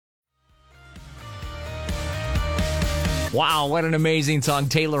Wow, what an amazing song.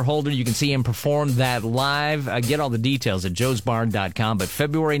 Tayler Holder, you can see him perform that live. Get all the details at joesbar.com. But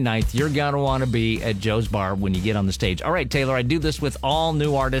February 9th, you're going to want to be at Joe's Bar when you get on the stage. All right, Tayler, I do this with all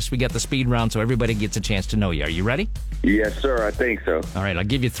new artists. We got the speed round so everybody gets a chance to know you. Are you ready? Yes, sir. I think so. All right, I'll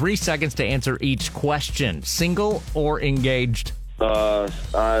give you 3 seconds to answer each question. Single or engaged? Not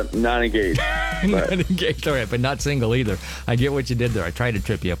engaged. Not engaged. All right, but not single either. I get what you did there. I tried to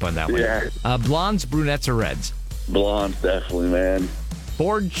trip you up on that one. Yeah. Blondes, brunettes, or reds? Blondes, definitely, man.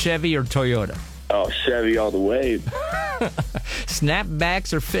 Ford, Chevy, or Toyota? Oh, Chevy all the way.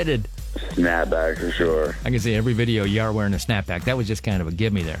 Snapbacks or fitted? Snapback for sure. I can see every video you are wearing a snapback. That was just kind of a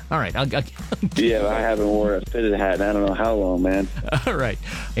gimme there. All right. Yeah, I haven't worn a fitted hat in I don't know how long, man. All right.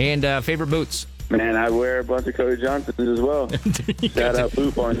 And favorite boots? Man, I wear a bunch of Cody Johnsons as well. Shout out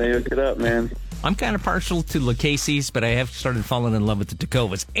Boot Barn. They hook it up, man. I'm kind of partial to Lacases, but I have started falling in love with the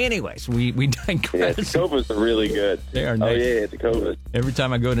Tacovas. Anyways, we digress. Yeah, Tacovas are really good. They are nice. Oh, yeah, Tacovas. Every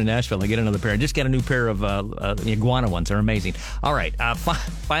time I go to Nashville, I get another pair. I just got a new pair of iguana ones. They're amazing. All right,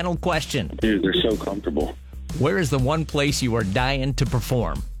 final question. Dude, they're so comfortable. Where is the one place you are dying to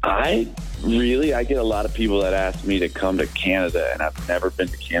perform? I get a lot of people that ask me to come to Canada, and I've never been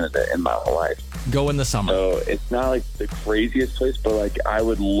to Canada in my life. Go in the summer. So it's not like the craziest place, but like I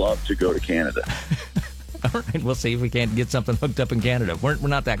would love to go to Canada. All right, we'll see if we can't get something hooked up in Canada. We're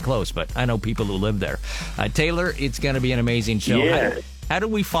not that close, but I know people who live there. Tayler, it's going to be an amazing show. Yeah. How do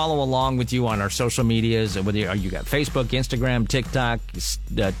we follow along with you on our social medias? Whether you got Facebook, Instagram, TikTok,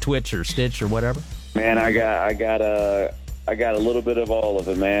 Twitch, or Stitch, or whatever? Man, I got a little bit of all of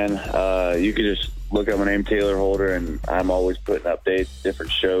it, man. You can just look up my name, Tayler Holder, and I'm always putting updates,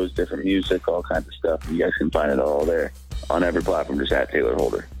 different shows, different music, all kinds of stuff. You guys can find it all there on every platform, just at Tayler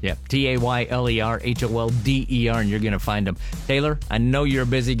Holder. Yeah, TaylerHolder, and you're going to find them. Tayler, I know you're a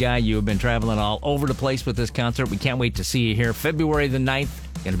busy guy. You have been traveling all over the place with this concert. We can't wait to see you here. February the 9th,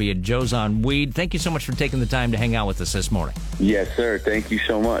 going to be at Joe's on Weed. Thank you so much for taking the time to hang out with us this morning. Yes, sir. Thank you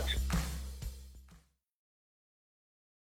so much.